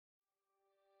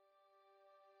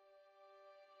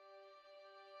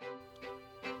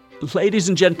Ladies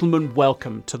and gentlemen,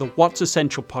 welcome to the What's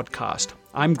Essential podcast.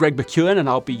 I'm Greg McKeown and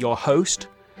I'll be your host.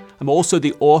 I'm also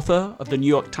the author of the New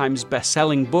York Times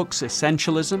best-selling books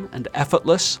Essentialism and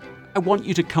Effortless. I want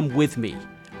you to come with me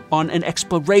on an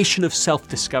exploration of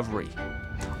self-discovery.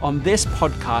 On this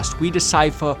podcast, we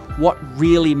decipher what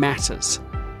really matters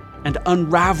and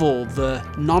unravel the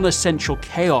non-essential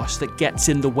chaos that gets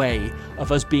in the way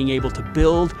of us being able to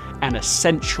build an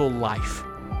essential life.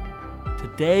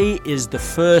 Today is the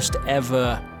first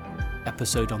ever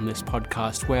episode on this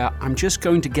podcast where I'm just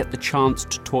going to get the chance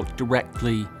to talk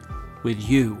directly with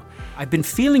you. I've been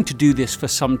feeling to do this for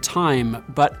some time,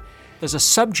 but there's a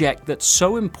subject that's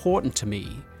so important to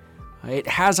me. It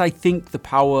has, I think, the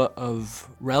power of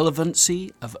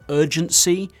relevancy, of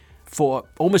urgency for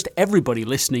almost everybody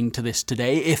listening to this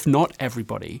today, if not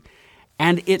everybody.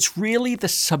 And it's really the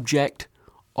subject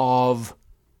of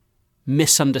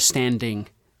misunderstanding.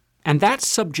 And that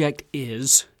subject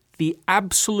is the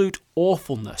absolute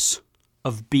awfulness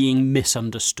of being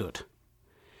misunderstood.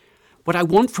 What I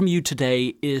want from you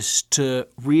today is to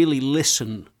really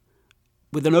listen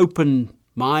with an open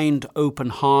mind,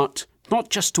 open heart, not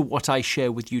just to what I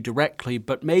share with you directly,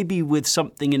 but maybe with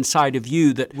something inside of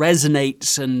you that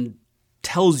resonates and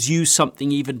tells you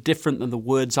something even different than the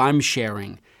words I'm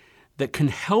sharing, that can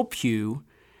help you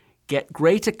get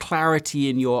greater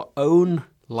clarity in your own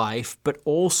life, but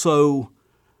also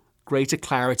greater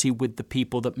clarity with the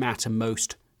people that matter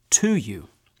most to you.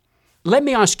 Let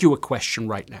me ask you a question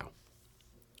right now.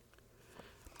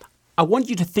 I want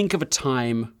you to think of a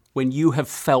time when you have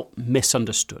felt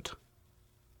misunderstood.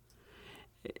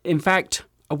 In fact,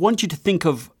 I want you to think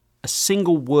of a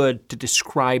single word to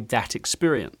describe that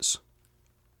experience.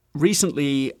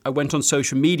 Recently, I went on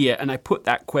social media and I put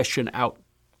that question out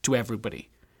to everybody.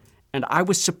 And I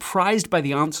was surprised by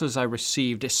the answers I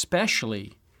received,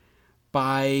 especially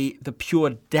by the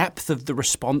pure depth of the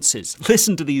responses.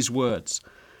 Listen to these words: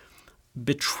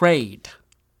 betrayed,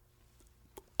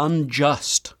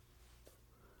 unjust,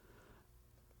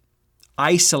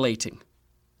 isolating,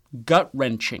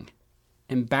 gut-wrenching,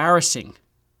 embarrassing.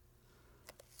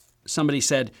 Somebody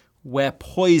said, where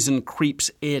poison creeps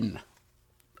in.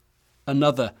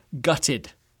 Another,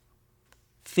 gutted,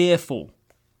 fearful,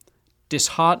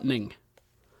 disheartening,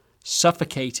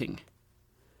 suffocating,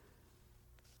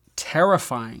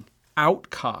 terrifying,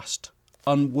 outcast,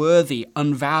 unworthy,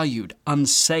 unvalued,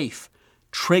 unsafe,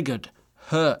 triggered,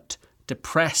 hurt,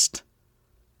 depressed,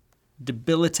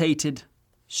 debilitated,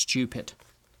 stupid.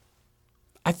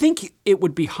 I think it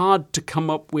would be hard to come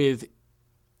up with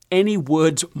any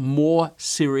words more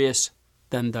serious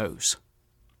than those.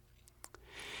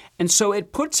 And so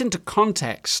it puts into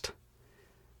context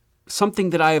something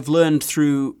that I have learned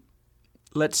through,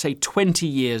 let's say, 20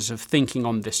 years of thinking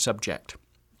on this subject.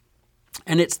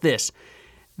 And it's this,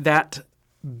 that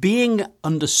being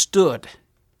understood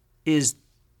is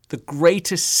the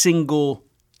greatest single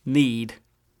need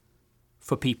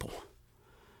for people.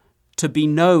 To be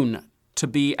known, to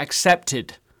be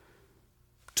accepted,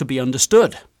 to be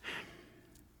understood.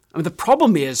 I mean, the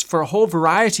problem is, for a whole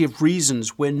variety of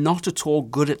reasons, we're not at all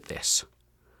good at this.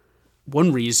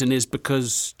 One reason is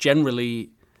because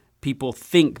generally people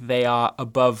think they are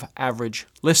above average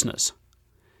listeners.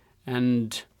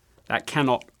 And that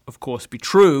cannot, of course, be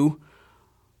true.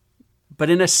 But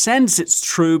in a sense, it's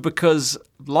true because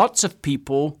lots of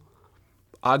people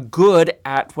are good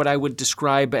at what I would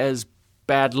describe as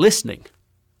bad listening.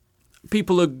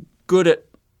 People are good at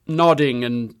nodding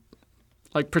and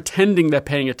pretending they're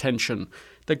paying attention.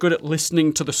 They're good at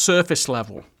listening to the surface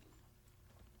level.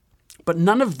 But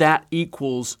none of that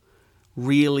equals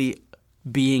really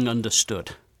being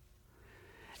understood.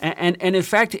 And in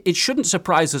fact, it shouldn't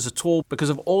surprise us at all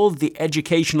because of all of the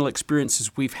educational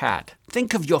experiences we've had.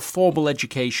 Think of your formal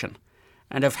education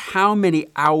and of how many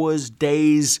hours,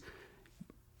 days,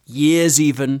 years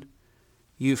even,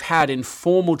 you've had in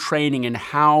formal training in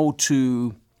how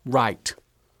to write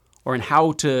or in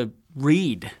how to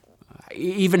read,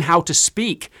 even how to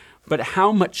speak. But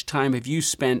how much time have you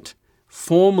spent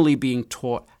formally being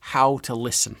taught how to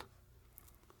listen?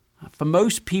 For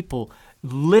most people,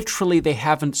 literally they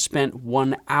haven't spent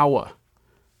 1 hour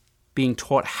being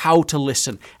taught how to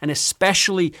listen, and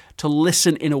especially to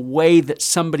listen in a way that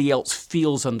somebody else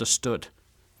feels understood,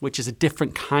 which is a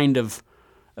different kind of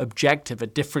objective, a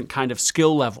different kind of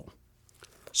skill level.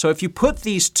 So if you put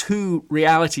these two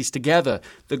realities together,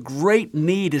 the great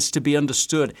need is to be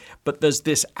understood, but there's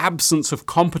this absence of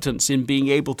competence in being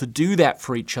able to do that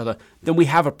for each other, then we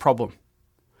have a problem.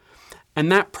 And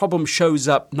that problem shows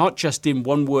up not just in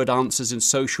one-word answers in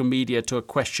social media to a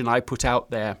question I put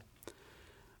out there,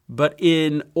 but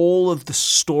in all of the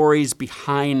stories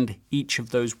behind each of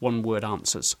those one-word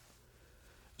answers.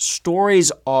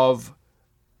 Stories of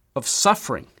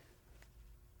suffering,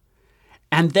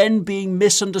 and then being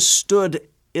misunderstood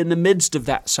in the midst of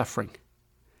that suffering,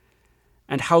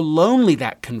 and how lonely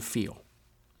that can feel.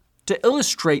 To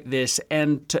illustrate this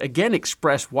and to again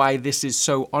express why this is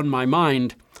so on my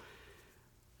mind,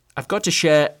 I've got to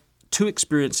share 2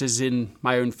 experiences in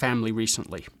my own family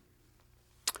recently.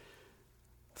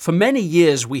 For many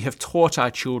years, we have taught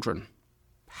our children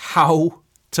how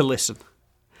to listen.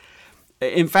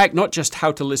 In fact, not just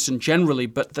how to listen generally,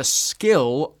 but the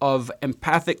skill of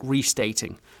empathic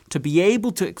restating, to be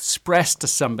able to express to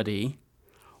somebody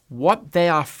what they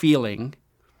are feeling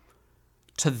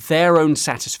to their own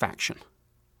satisfaction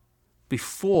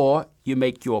before you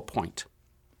make your point.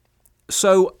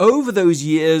 So over those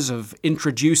years of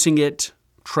introducing it,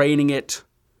 training it,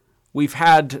 we've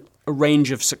had a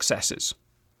range of successes.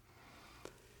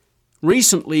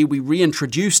 Recently, we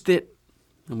reintroduced it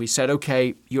and we said,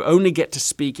 okay, you only get to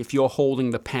speak if you're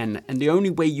holding the pen. And the only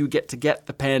way you get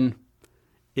the pen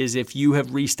is if you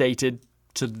have restated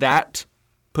to that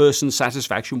person's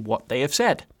satisfaction what they have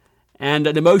said. And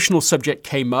an emotional subject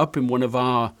came up in one of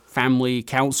our family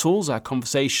councils, our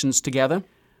conversations together.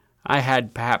 I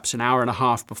had perhaps an hour and a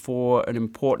half before an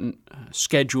important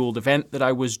scheduled event that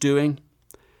I was doing.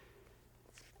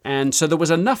 And so there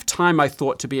was enough time, I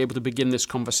thought, to be able to begin this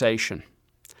conversation.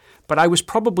 But I was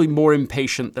probably more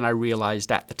impatient than I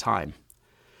realized at the time.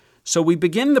 So we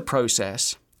begin the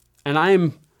process, and I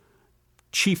am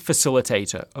chief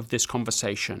facilitator of this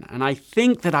conversation. And I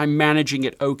think that I'm managing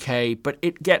it okay, but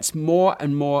it gets more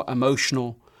and more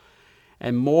emotional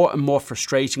and more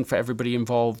frustrating for everybody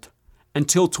involved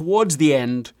until towards the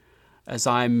end, as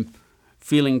I'm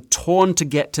feeling torn to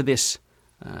get to this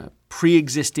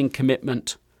pre-existing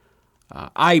commitment,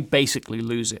 I basically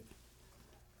lose it.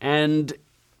 And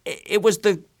it was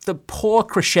the poor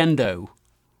crescendo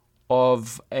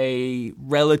of a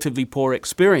relatively poor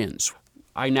experience.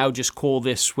 I now just call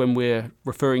this, when we're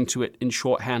referring to it in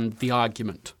shorthand, the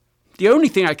argument. The only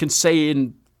thing I can say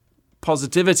in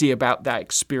positivity about that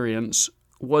experience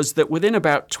was that within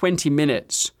about 20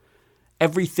 minutes,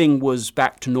 everything was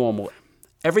back to normal.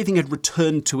 Everything had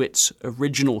returned to its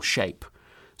original shape.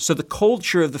 So the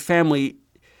culture of the family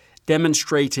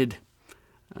demonstrated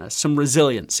some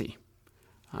resiliency.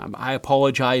 I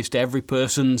apologized to every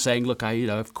person, saying, look,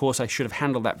 of course I should have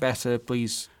handled that better.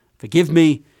 Please forgive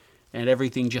me. And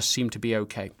everything just seemed to be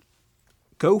okay.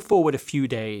 Go forward a few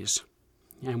days,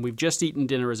 and we've just eaten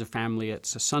dinner as a family.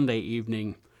 It's a Sunday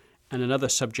evening, and another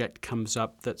subject comes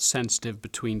up that's sensitive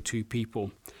between 2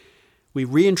 people. We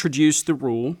reintroduced the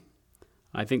rule.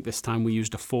 I think this time we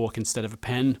used a fork instead of a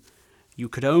pen. You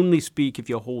could only speak if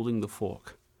you're holding the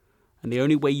fork. And the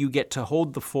only way you get to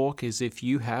hold the fork is if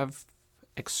you have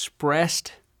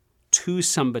expressed to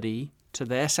somebody, to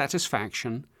their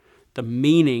satisfaction, the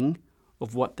meaning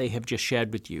of what they have just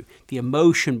shared with you, the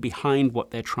emotion behind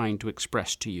what they're trying to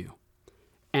express to you.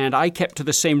 And I kept to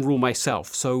the same rule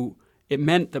myself, so it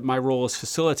meant that my role as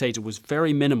facilitator was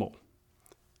very minimal.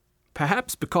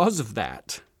 Perhaps because of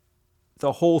that,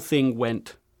 the whole thing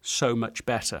went so much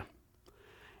better.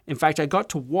 In fact, I got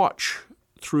to watch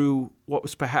through what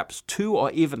was perhaps 2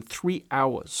 or even 3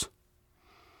 hours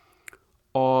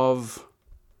of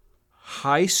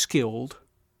high-skilled,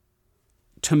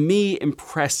 to me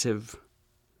impressive,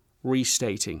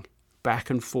 restating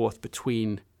back and forth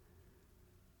between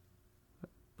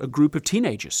a group of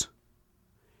teenagers.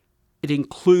 It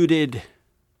included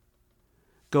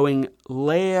going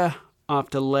layer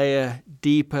after layer,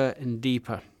 deeper and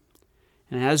deeper.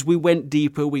 And as we went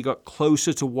deeper, we got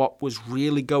closer to what was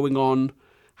really going on,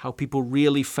 how people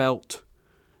really felt.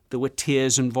 There were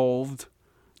tears involved.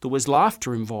 There was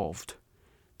laughter involved.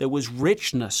 There was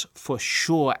richness for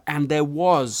sure. And there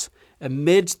was,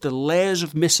 amidst the layers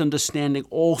of misunderstanding,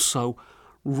 also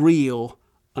real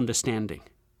understanding.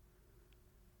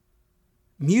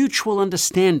 Mutual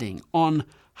understanding on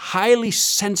highly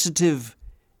sensitive,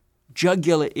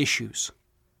 jugular issues.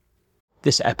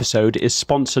 This episode is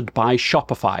sponsored by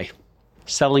Shopify.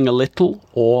 Selling a little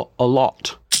or a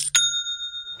lot.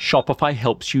 Shopify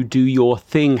helps you do your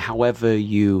thing however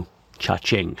you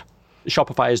cha-ching.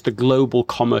 Shopify is the global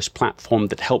commerce platform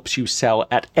that helps you sell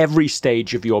at every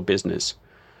stage of your business.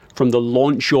 From the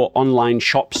launch your online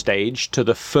shop stage to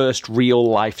the first real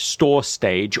life store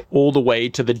stage, all the way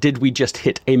to the did we just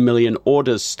hit 1 million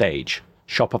orders stage.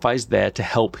 Shopify's there to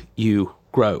help you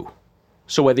grow.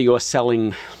 So whether you're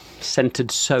selling scented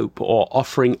soap or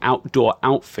offering outdoor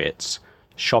outfits,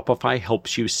 Shopify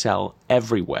helps you sell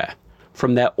everywhere.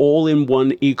 from their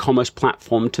all-in-one e-commerce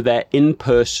platform to their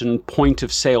in-person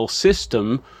point-of-sale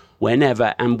system,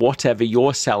 whenever and whatever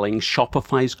you're selling,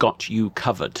 Shopify's got you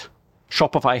covered.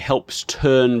 Shopify helps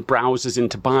turn browsers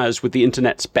into buyers with the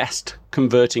internet's best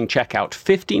converting checkout,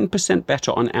 15%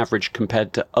 better on average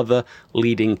compared to other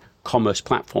leading commerce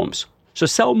platforms. So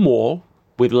sell more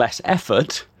with less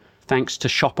effort thanks to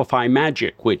Shopify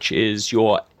Magic, which is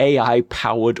your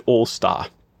AI-powered all-star.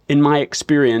 In my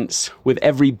experience with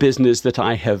every business that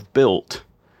I have built,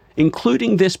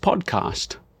 including this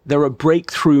podcast, there are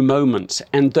breakthrough moments,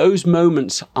 and those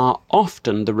moments are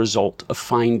often the result of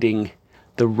finding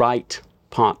the right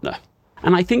partner.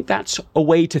 And I think that's a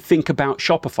way to think about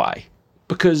Shopify,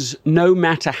 because no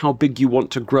matter how big you want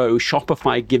to grow,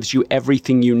 Shopify gives you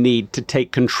everything you need to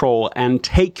take control and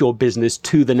take your business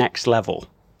to the next level.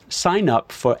 Sign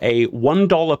up for a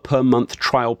 $1 per month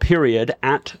trial period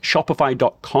at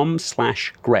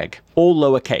shopify.com/Greg, all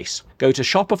lowercase. Go to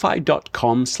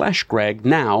shopify.com/Greg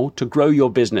now to grow your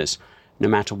business, no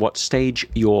matter what stage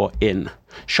you're in.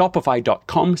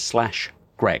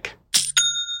 Shopify.com/Greg.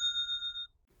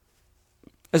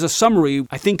 As a summary,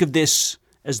 I think of this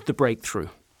as the breakthrough,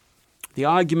 the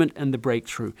argument and the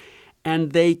breakthrough.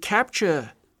 And they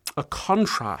capture a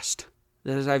contrast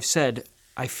that, as I've said,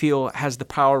 I feel has the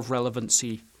power of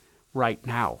relevancy right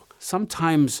now.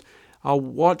 Sometimes I'll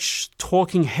watch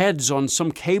talking heads on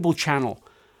some cable channel.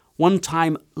 One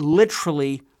time,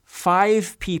 literally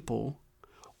 5 people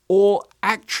all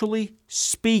actually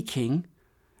speaking,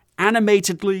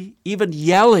 animatedly, even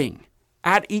yelling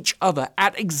at each other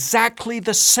at exactly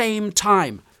the same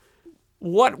time.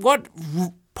 What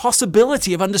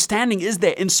possibility of understanding is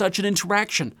there in such an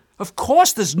interaction? Of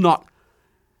course there's not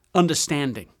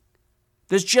understanding.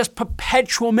 There's just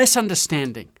perpetual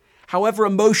misunderstanding. However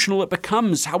emotional it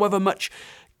becomes, however much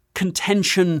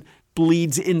contention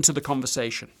bleeds into the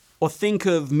conversation. Or think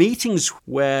of meetings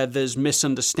where there's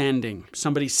misunderstanding.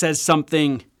 Somebody says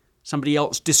something, somebody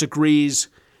else disagrees.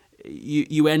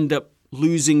 You end up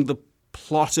losing the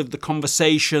plot of the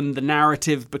conversation, the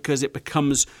narrative, because it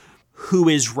becomes who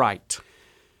is right.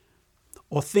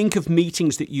 Or think of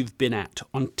meetings that you've been at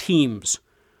on teams.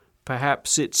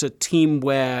 Perhaps it's a team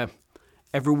where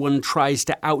everyone tries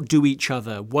to outdo each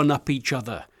other, one-up each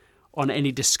other on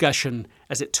any discussion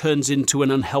as it turns into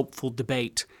an unhelpful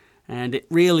debate. And it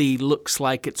really looks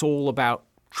like it's all about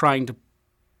trying to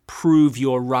prove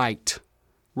you're right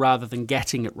rather than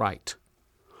getting it right.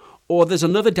 Or there's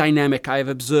another dynamic I have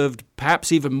observed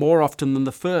perhaps even more often than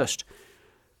the first,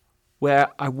 where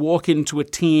I walk into a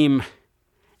team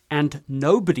and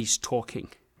nobody's talking.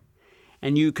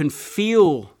 And you can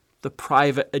feel the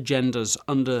private agendas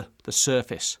under the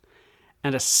surface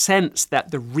and a sense that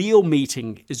the real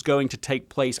meeting is going to take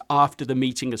place after the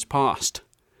meeting has passed.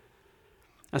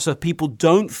 And so people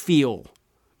don't feel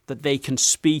that they can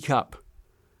speak up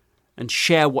and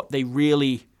share what they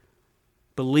really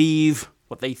believe,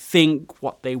 what they think,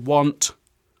 what they want.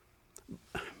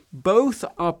 Both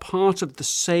are part of the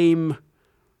same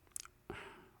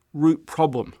root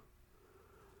problem.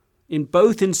 In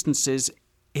both instances,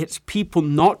 it's people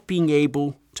not being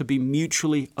able to be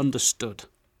mutually understood.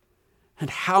 And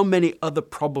how many other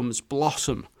problems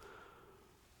blossom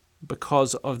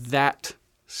because of that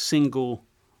single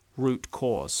root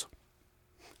cause.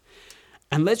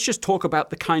 And let's just talk about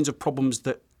the kinds of problems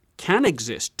that can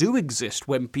exist, do exist,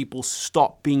 when people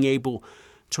stop being able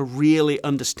to really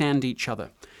understand each other.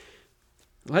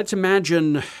 Let's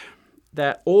imagine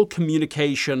that all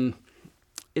communication,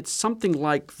 it's something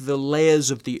like the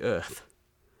layers of the earth.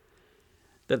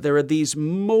 That there are these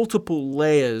multiple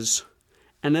layers,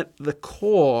 and at the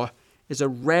core is a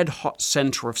red-hot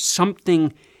center of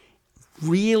something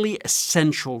really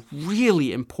essential,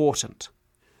 really important.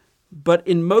 But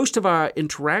in most of our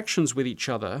interactions with each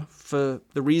other, for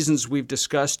the reasons we've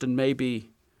discussed and maybe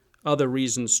other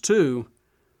reasons too,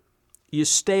 you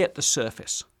stay at the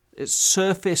surface. It's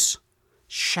surface,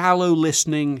 shallow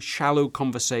listening, shallow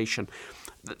conversation.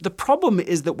 The problem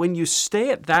is that when you stay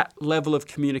at that level of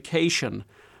communication,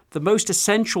 the most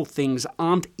essential things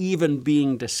aren't even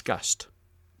being discussed.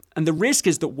 And the risk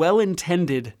is that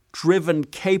well-intended, driven,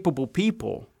 capable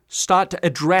people start to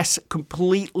address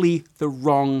completely the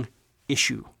wrong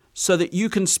issue, so that you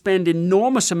can spend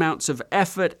enormous amounts of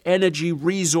effort, energy,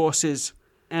 resources,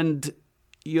 and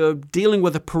you're dealing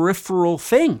with a peripheral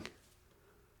thing,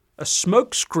 a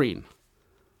smokescreen,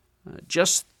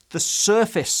 just the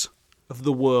surface of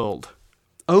the world.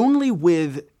 Only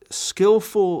with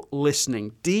skillful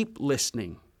listening, deep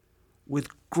listening, with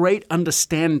great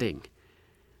understanding,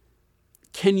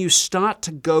 can you start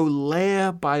to go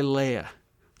layer by layer,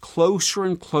 closer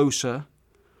and closer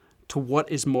to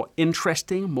what is more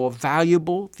interesting, more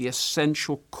valuable, the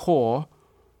essential core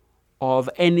of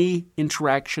any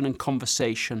interaction and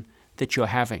conversation that you're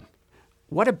having.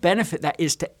 What a benefit that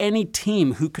is to any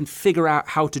team who can figure out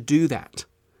how to do that.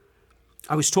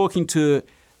 I was talking to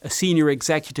a senior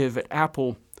executive at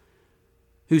Apple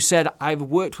who said, I've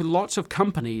worked with lots of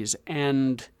companies,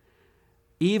 and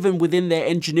even within their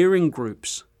engineering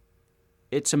groups,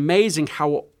 it's amazing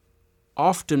how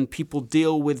often people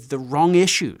deal with the wrong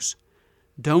issues,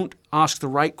 don't ask the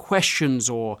right questions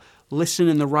or listen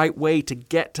in the right way to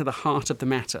get to the heart of the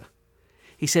matter.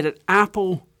 He said at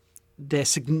Apple, they're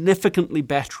significantly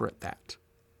better at that.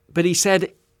 But he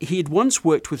said he had once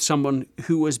worked with someone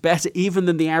who was better even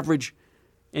than the average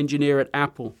engineer at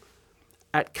Apple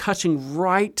at cutting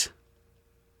right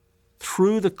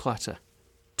through the clutter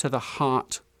to the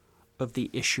heart of the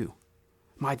issue.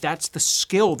 That's the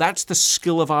skill. That's the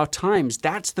skill of our times.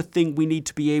 That's the thing we need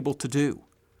to be able to do.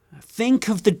 Think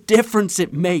of the difference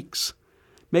it makes.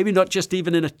 Maybe not just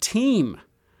even in a team,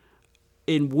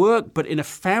 in work, but in a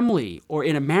family or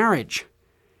in a marriage.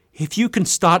 If you can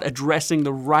start addressing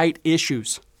the right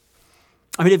issues.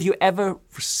 Have you ever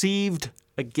received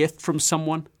a gift from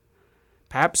someone?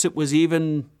 Perhaps it was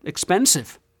even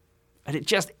expensive, and it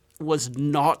just was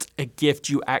not a gift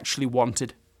you actually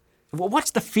wanted. Well,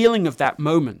 what's the feeling of that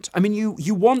moment?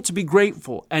 You want to be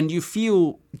grateful, and you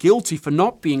feel guilty for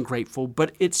not being grateful,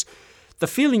 but it's the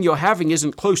feeling you're having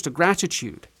isn't close to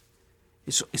gratitude.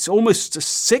 It's almost a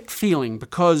sick feeling,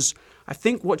 because I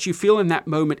think what you feel in that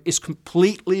moment is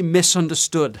completely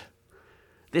misunderstood.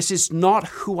 This is not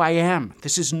who I am.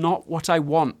 This is not what I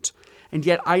want. And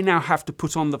yet I now have to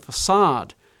put on the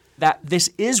facade that this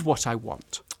is what I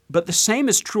want. But the same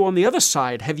is true on the other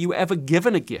side. Have you ever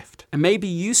given a gift? And maybe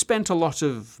you spent a lot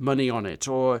of money on it,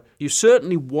 or you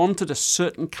certainly wanted a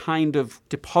certain kind of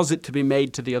deposit to be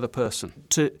made to the other person,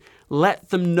 to let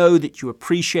them know that you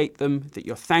appreciate them, that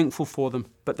you're thankful for them,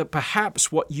 but that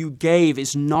perhaps what you gave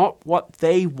is not what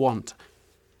they want.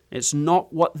 It's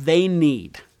not what they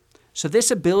need. So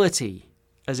this ability,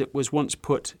 as it was once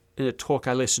put in a talk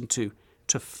I listened to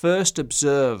first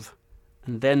observe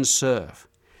and then serve,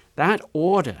 that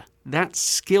order, that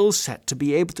skill set to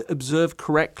be able to observe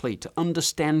correctly, to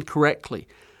understand correctly,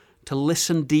 to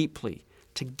listen deeply,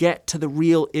 to get to the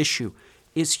real issue,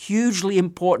 is hugely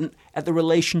important at the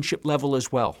relationship level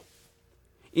as well.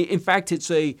 In fact,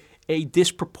 it's a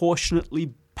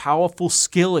disproportionately powerful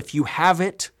skill. If you have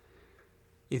it,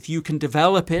 if you can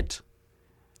develop it,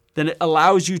 then it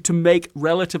allows you to make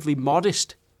relatively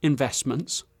modest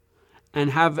investments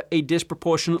and have a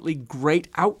disproportionately great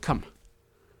outcome,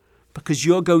 because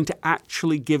you're going to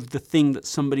actually give the thing that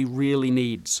somebody really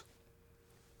needs.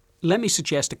 Let me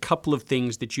suggest a couple of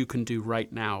things that you can do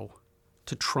right now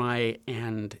to try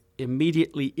and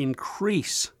immediately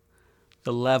increase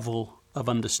the level of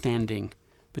understanding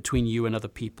between you and other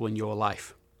people in your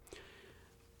life.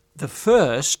 The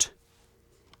first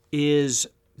is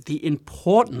the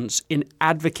importance in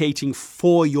advocating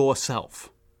for yourself,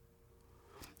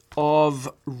 of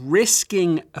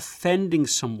risking offending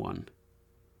someone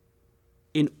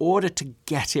in order to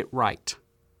get it right.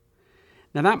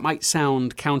 Now, that might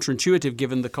sound counterintuitive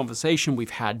given the conversation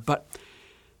we've had, but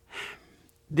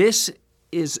this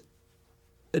is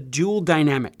a dual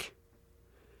dynamic.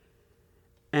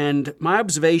 And my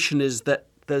observation is that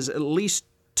there's at least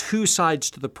two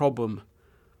sides to the problem.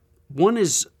 One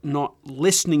is not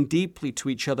listening deeply to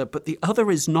each other, but the other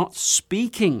is not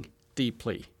speaking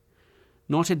deeply,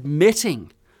 not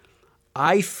admitting,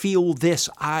 I feel this,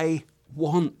 I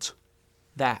want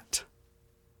that.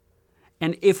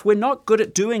 And if we're not good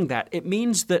at doing that, it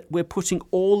means that we're putting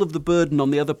all of the burden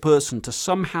on the other person to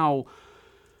somehow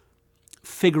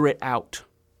figure it out,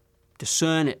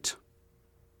 discern it,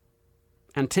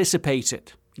 anticipate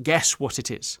it, guess what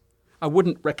it is. I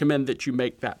wouldn't recommend that you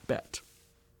make that bet.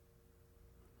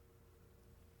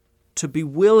 To be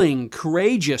willing,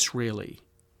 courageous really,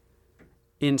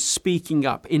 in speaking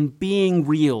up, in being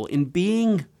real, in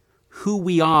being who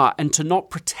we are, and to not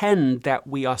pretend that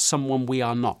we are someone we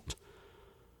are not.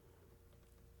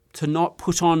 To not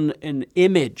put on an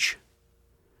image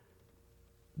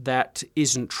that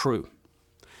isn't true.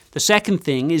 The second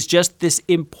thing is just this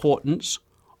importance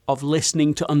of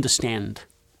listening to understand.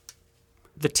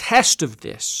 The test of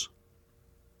this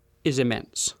is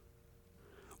immense.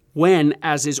 When,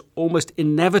 as is almost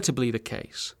inevitably the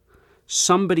case,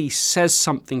 somebody says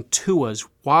something to us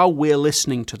while we're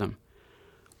listening to them,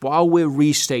 while we're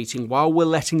restating, while we're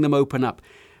letting them open up,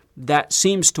 that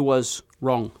seems to us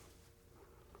wrong.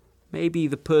 Maybe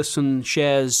the person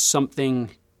shares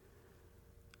something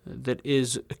that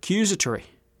is accusatory.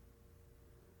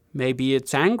 Maybe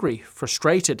it's angry,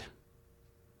 frustrated.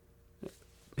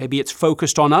 Maybe it's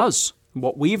focused on us and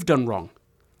what we've done wrong.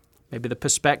 Maybe the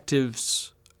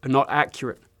perspectives are not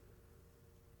accurate.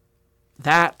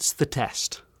 That's the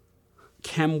test.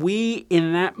 Can we,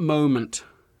 in that moment,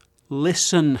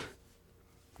 listen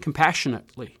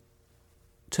compassionately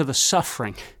to the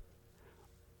suffering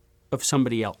of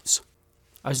somebody else?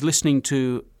 I was listening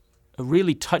to a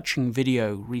really touching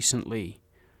video recently.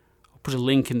 I'll put a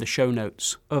link in the show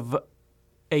notes of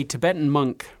a Tibetan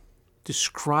monk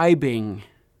describing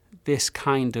this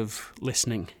kind of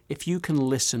listening. If you can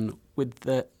listen with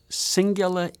the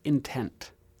singular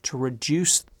intent to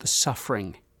reduce the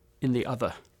suffering in the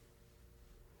other,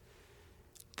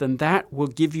 then that will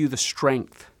give you the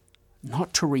strength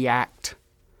not to react,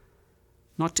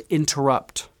 not to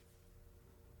interrupt,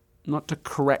 not to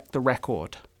correct the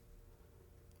record.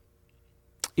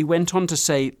 He went on to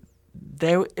say,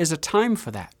 there is a time for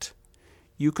that.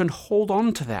 You can hold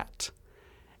on to that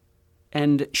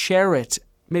and share it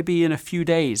maybe in a few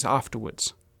days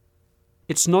afterwards.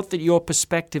 It's not that your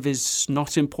perspective is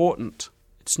not important.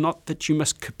 It's not that you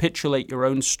must capitulate your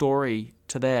own story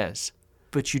to theirs,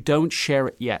 but you don't share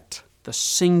it yet. The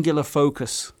singular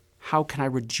focus, how can I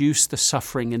reduce the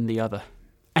suffering in the other?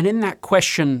 And in that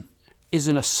question is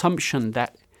an assumption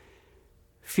that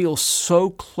feels so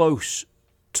close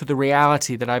to the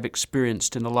reality that I've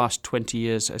experienced in the last 20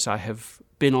 years as I have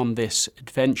been on this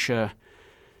adventure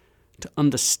to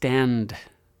understand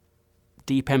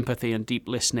deep empathy and deep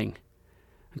listening,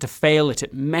 and to fail at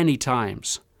it many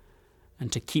times,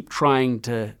 and to keep trying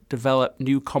to develop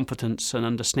new competence and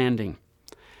understanding.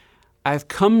 I've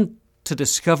come to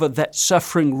discover that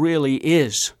suffering really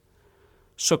is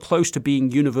so close to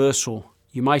being universal,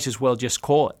 you might as well just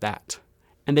call it that.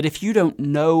 And that if you don't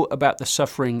know about the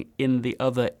suffering in the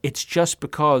other, it's just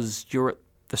because you're at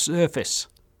the surface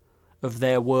of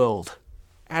their world.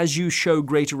 As you show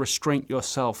greater restraint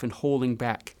yourself in holding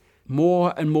back,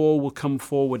 more and more will come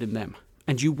forward in them.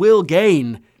 And you will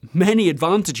gain many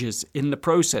advantages in the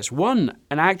process. One,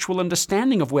 an actual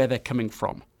understanding of where they're coming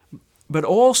from. But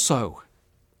also,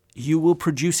 you will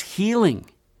produce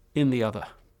healing in the other.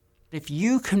 If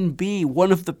you can be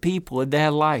one of the people in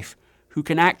their life who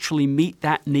can actually meet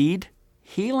that need,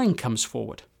 healing comes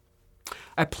forward.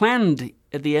 I planned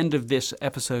at the end of this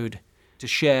episode to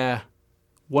share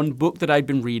one book that I'd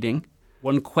been reading,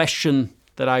 one question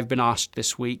that I've been asked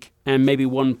this week, and maybe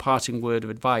one parting word of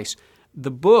advice.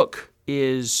 The book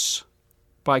is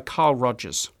by Carl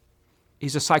Rogers.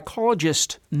 He's a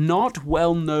psychologist not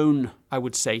well known, I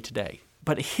would say, today.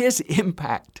 But his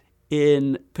impact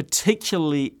in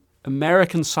particularly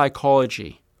American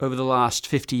psychology over the last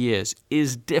 50 years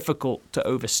is difficult to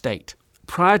overstate.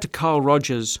 Prior to Carl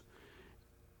Rogers,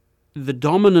 the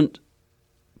dominant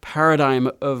paradigm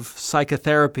of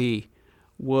psychotherapy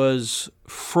was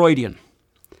Freudian.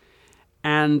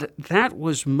 And that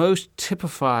was most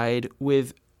typified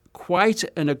with quite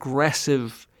an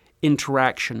aggressive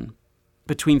interaction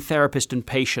between therapist and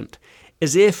patient,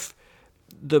 as if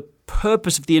the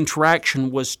purpose of the interaction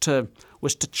was to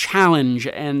challenge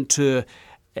and to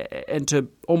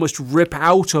almost rip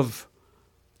out of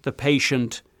the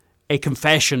patient a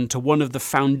confession to one of the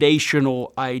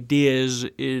foundational ideas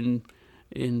in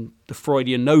the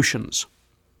Freudian notions.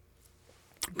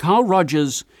 Carl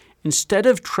Rogers, instead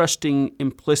of trusting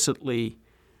implicitly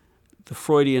the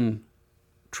Freudian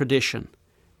tradition,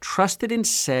 trusted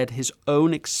instead his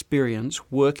own experience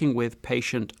working with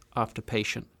patient after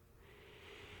patient.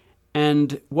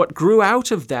 And what grew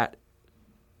out of that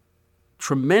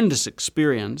tremendous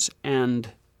experience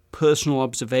and personal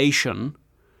observation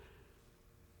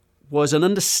was an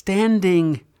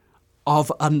understanding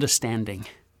of understanding.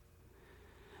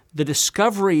 The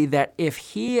discovery that if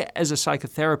he, as a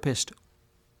psychotherapist,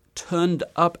 turned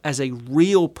up as a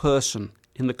real person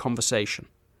in the conversation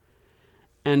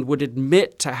and would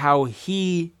admit to how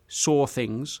he saw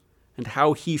things and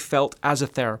how he felt as a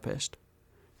therapist,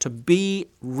 to be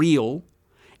real,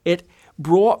 it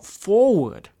brought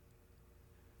forward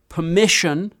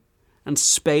permission and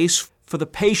space for the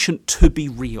patient to be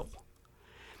real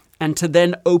and to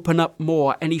then open up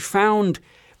more. And he found,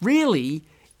 really,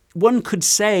 one could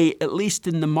say, at least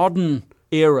in the modern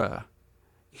era,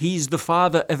 he's the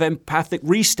father of empathic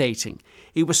restating.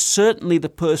 He was certainly the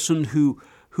person who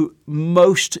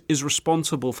most is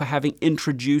responsible for having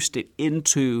introduced it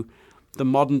into the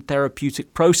modern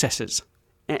therapeutic processes.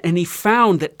 And he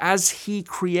found that as he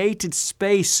created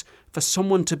space for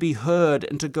someone to be heard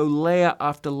and to go layer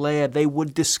after layer, they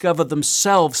would discover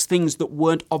themselves things that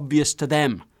weren't obvious to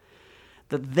them.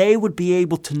 That they would be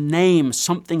able to name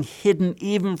something hidden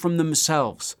even from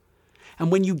themselves.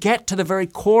 And when you get to the very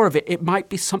core of it, it might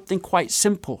be something quite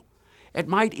simple. It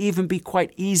might even be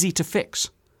quite easy to fix.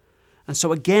 And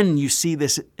so again, you see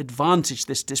this advantage,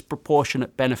 this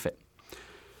disproportionate benefit.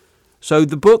 So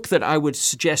the book that I would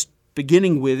suggest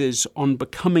beginning with is On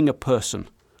Becoming a Person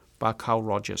by Carl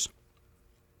Rogers.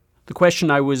 The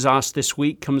question I was asked this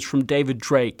week comes from David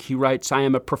Drake. He writes, I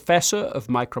am a professor of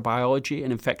microbiology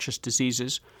and infectious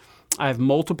diseases. I have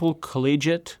multiple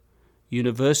collegiate,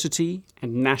 university,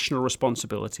 and national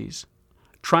responsibilities.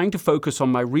 Trying to focus on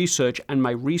my research and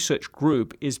my research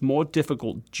group is more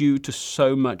difficult due to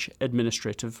so much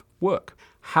administrative work.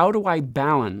 How do I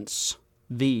balance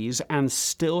these and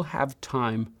still have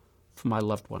time for my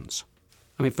loved ones?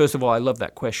 I mean, first of all, I love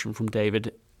that question from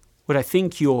David. What I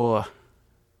think you're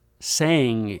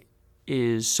saying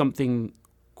is something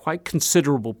quite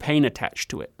considerable pain attached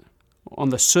to it. On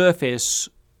the surface,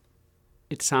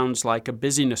 it sounds like a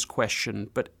busyness question,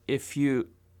 but if you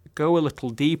go a little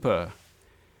deeper,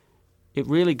 it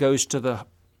really goes to the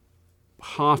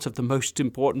heart of the most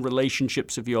important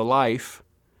relationships of your life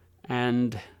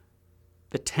and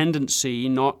the tendency,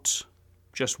 not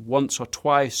just once or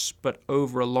twice, but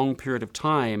over a long period of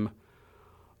time,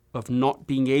 of not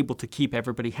being able to keep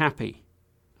everybody happy.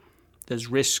 There's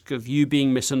risk of you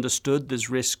being misunderstood. There's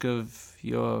risk of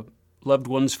your loved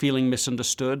ones feeling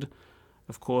misunderstood.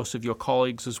 Of course, of your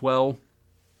colleagues as well.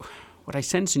 What I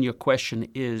sense in your question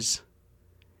is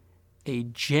a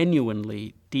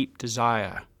genuinely deep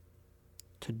desire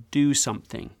to do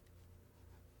something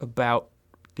about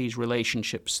these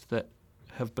relationships that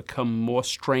have become more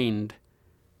strained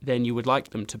than you would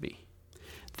like them to be.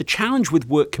 The challenge with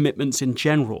work commitments in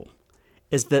general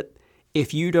is that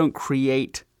if you don't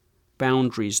create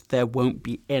boundaries, there won't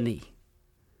be any.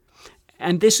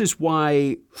 And this is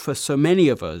why, for so many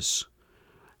of us,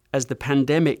 as the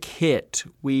pandemic hit,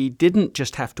 we didn't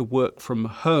just have to work from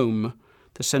home.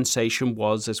 The sensation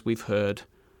was, as we've heard,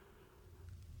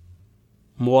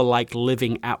 more like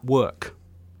living at work.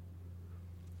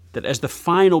 That as the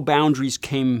final boundaries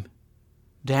came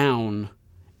down,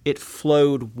 it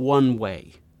flowed one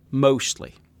way,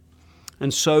 mostly.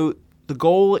 And so the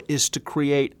goal is to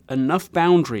create enough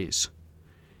boundaries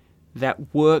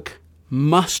that work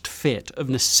must fit of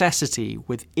necessity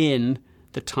within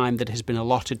the time that has been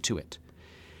allotted to it.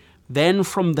 Then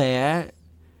from there,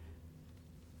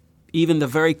 even the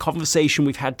very conversation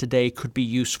we've had today could be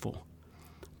useful.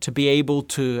 To be able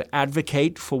to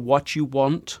advocate for what you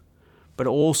want, but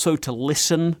also to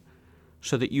listen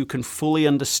so that you can fully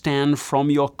understand from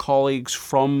your colleagues,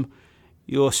 from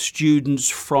your students,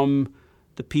 from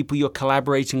the people you're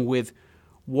collaborating with,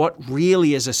 what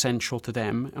really is essential to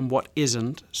them and what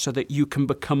isn't, so that you can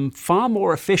become far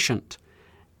more efficient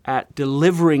at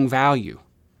delivering value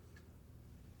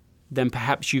than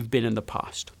perhaps you've been in the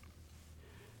past.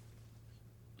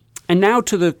 And now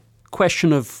to the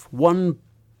question of one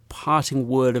parting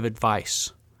word of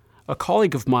advice. A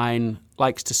colleague of mine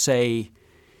likes to say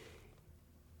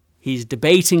he's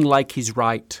debating like he's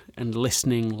right and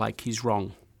listening like he's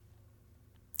wrong.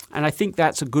 And I think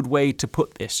that's a good way to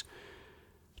put this.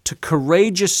 To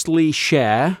courageously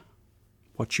share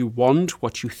what you want,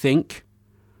 what you think,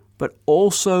 but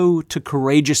also to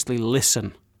courageously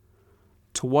listen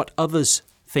to what others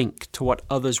think, to what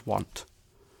others want,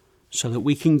 so that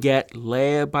we can get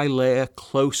layer by layer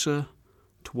closer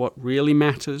to what really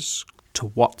matters, to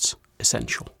what's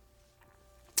essential.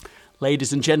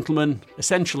 Ladies and gentlemen,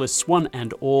 Essentialists one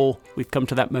and all, we've come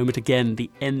to that moment again,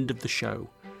 the end of the show.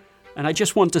 And I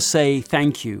just want to say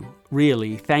thank you,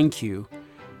 really thank you,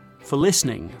 for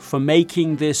listening, for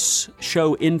making this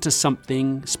show into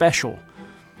something special.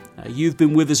 You've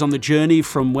been with us on the journey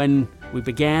from when we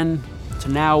began to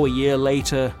now, a year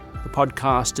later, the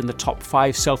podcast in the top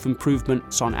 5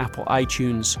 self-improvements on Apple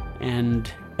iTunes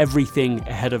and everything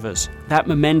ahead of us. That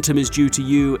momentum is due to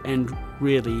you, and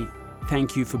really,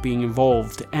 thank you for being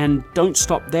involved. And don't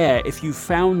stop there. If you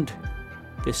found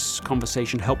this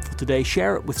conversation helpful today,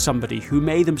 share it with somebody who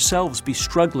may themselves be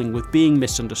struggling with being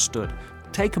misunderstood.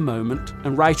 Take a moment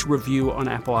and write a review on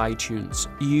Apple iTunes.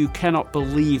 You cannot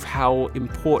believe how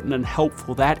important and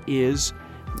helpful that is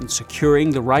in securing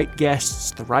the right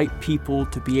guests, the right people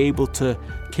to be able to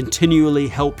continually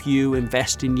help you,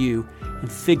 invest in you,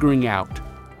 and figuring out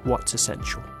what's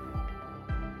essential.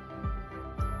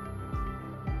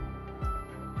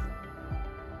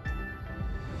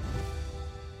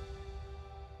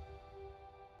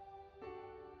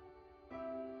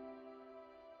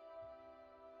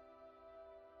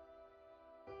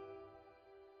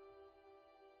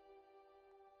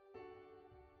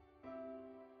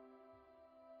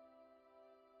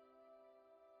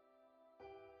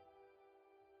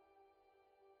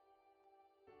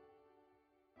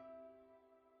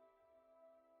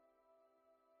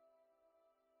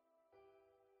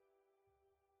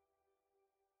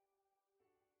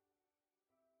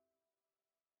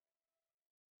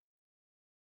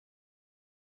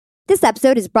 This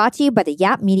episode is brought to you by the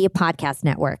Yap Media Podcast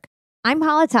Network. I'm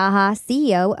Hala Taha,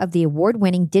 CEO of the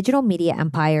award-winning digital media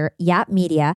empire, Yap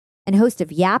Media, and host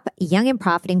of Yap Young and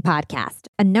Profiting Podcast,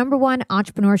 a #1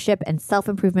 entrepreneurship and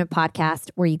self-improvement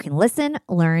podcast where you can listen,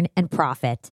 learn, and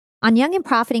profit. On Young and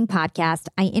Profiting Podcast,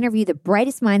 I interview the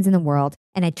brightest minds in the world,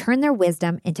 and I turn their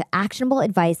wisdom into actionable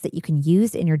advice that you can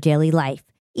use in your daily life.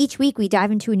 Each week, we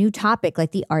dive into a new topic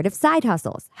like the art of side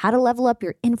hustles, how to level up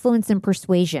your influence and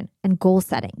persuasion, and goal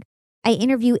setting. I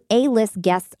interview A-list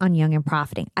guests on Young and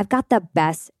Profiting. I've got the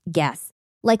best guests,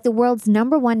 like the world's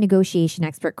 #1 negotiation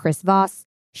expert, Chris Voss,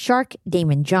 Shark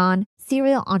Damon John,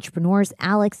 serial entrepreneurs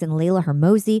Alex and Layla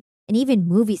Hermosi, and even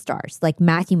movie stars like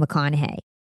Matthew McConaughey.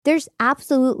 There's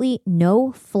absolutely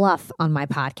no fluff on my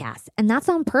podcast, and that's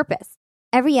on purpose.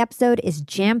 Every episode is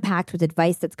jam-packed with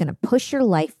advice that's going to push your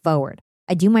life forward.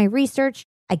 I do my research,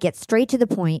 I get straight to the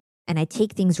point, and I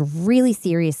take things really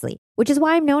seriously, which is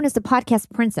why I'm known as the podcast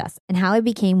princess and how I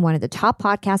became one of the top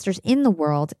podcasters in the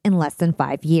world in less than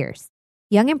 5 years.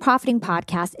 Young and Profiting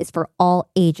Podcast is for all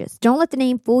ages. Don't let the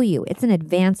name fool you. It's an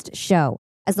advanced show.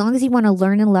 As long as you want to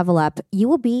learn and level up, you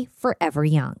will be forever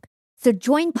young. So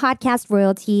join Podcast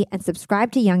Royalty and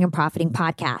subscribe to Young and Profiting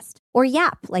Podcast, or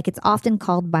YAP, like it's often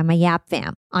called by my YAP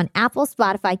fam, on Apple,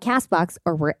 Spotify, CastBox,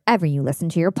 or wherever you listen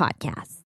to your podcasts.